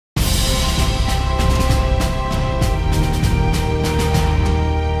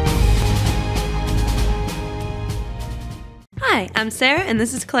Hi, I'm Sarah, and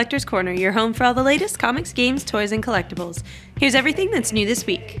this is Collector's Corner, your home for all the latest comics, games, toys, and collectibles. Here's everything that's new this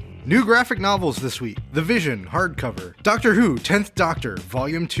week. New graphic novels this week. The Vision, hardcover. Doctor Who, 10th Doctor,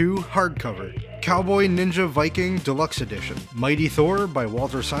 Volume 2, hardcover. Cowboy Ninja Viking Deluxe Edition. Mighty Thor by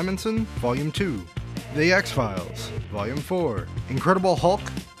Walter Simonson, Volume 2. The X-Files, Volume 4. Incredible Hulk,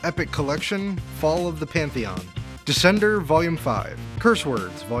 Epic Collection, Fall of the Pantheon. Descender, Volume 5. Curse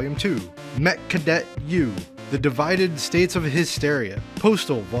Words, Volume 2. Met Cadet U. The Divided States of Hysteria.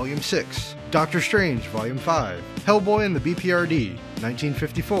 Postal, Volume 6. Doctor Strange, Volume 5. Hellboy and the BPRD,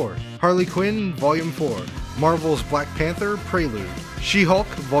 1954. Harley Quinn, Volume 4. Marvel's Black Panther, Prelude. She-Hulk,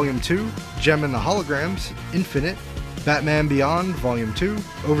 Volume 2. Gem and the Holograms, Infinite. Batman Beyond, Volume 2.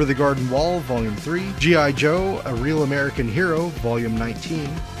 Over the Garden Wall, Volume 3. G.I. Joe, A Real American Hero, Volume 19.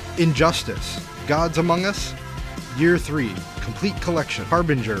 Injustice, Gods Among Us, Year 3. Complete Collection.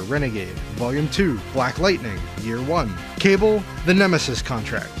 Harbinger, Renegade, Volume 2. Black Lightning, Year 1. Cable, The Nemesis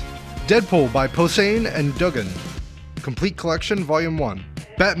Contract. Deadpool by Posehn and Duggan. Complete Collection, Volume 1.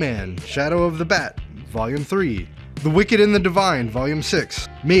 Batman, Shadow of the Bat, Volume 3. The Wicked and the Divine, Volume 6.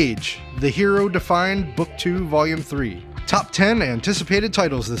 Mage, The Hero Defined, Book 2, Volume 3. Top 10 anticipated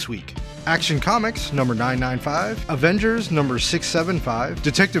titles this week. Action Comics, number 995. Avengers, number 675.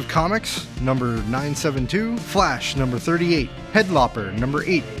 Detective Comics, number 972. Flash, number 38. Headlopper, number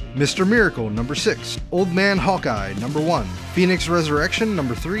 8. Mr. Miracle, number 6. Old Man Hawkeye, number 1. Phoenix Resurrection,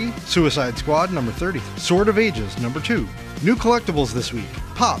 number 3. Suicide Squad, number 30. Sword of Ages, number 2. New collectibles this week.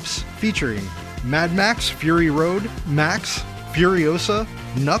 Pops, featuring Mad Max, Fury Road, Max, Furiosa,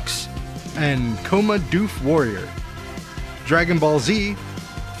 Nux, and Coma Doof Warrior. Dragon Ball Z,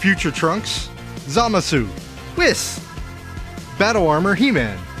 Future Trunks, Zamasu, Whis, Battle Armor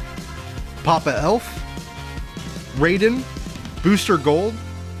He-Man, Papa Elf, Raiden, Booster Gold,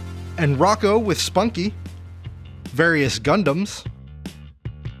 and Rocco with Spunky, various Gundams,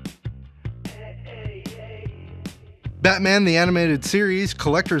 Batman the Animated Series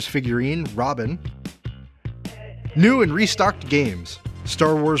Collector's Figurine Robin, new and restocked games,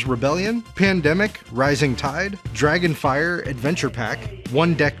 Star Wars Rebellion, Pandemic, Rising Tide, Dragonfire Adventure Pack,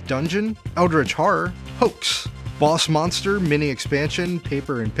 One Deck Dungeon, Eldritch Horror, Hoax, Boss Monster Mini Expansion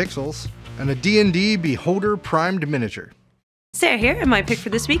Paper and Pixels, and a D&D Beholder Primed Miniature. Sarah here, and my pick for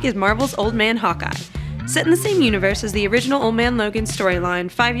this week is Marvel's Old Man Hawkeye. Set in the same universe as the original Old Man Logan storyline,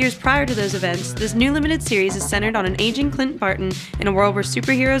 5 years prior to those events, this new limited series is centered on an aging Clint Barton in a world where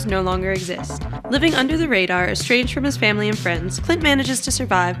superheroes no longer exist. Living under the radar, estranged from his family and friends, Clint manages to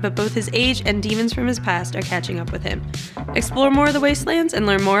survive, but both his age and demons from his past are catching up with him. Explore more of the Wastelands and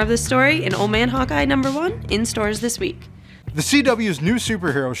learn more of this story in Old Man Hawkeye number 1 in stores this week. The CW's new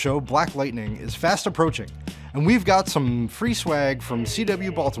superhero show, Black Lightning, is fast approaching, and we've got some free swag from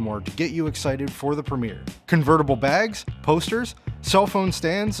CW Baltimore to get you excited for the premiere. Convertible bags, posters, cell phone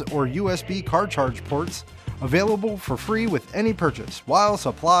stands, or USB car charge ports available for free with any purchase, while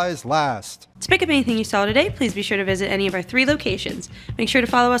supplies last. To pick up anything you saw today, please be sure to visit any of our 3 locations. Make sure to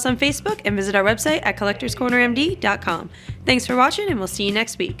follow us on Facebook and visit our website at collectorscornermd.com. Thanks for watching, and we'll see you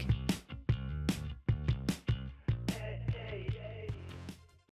next week.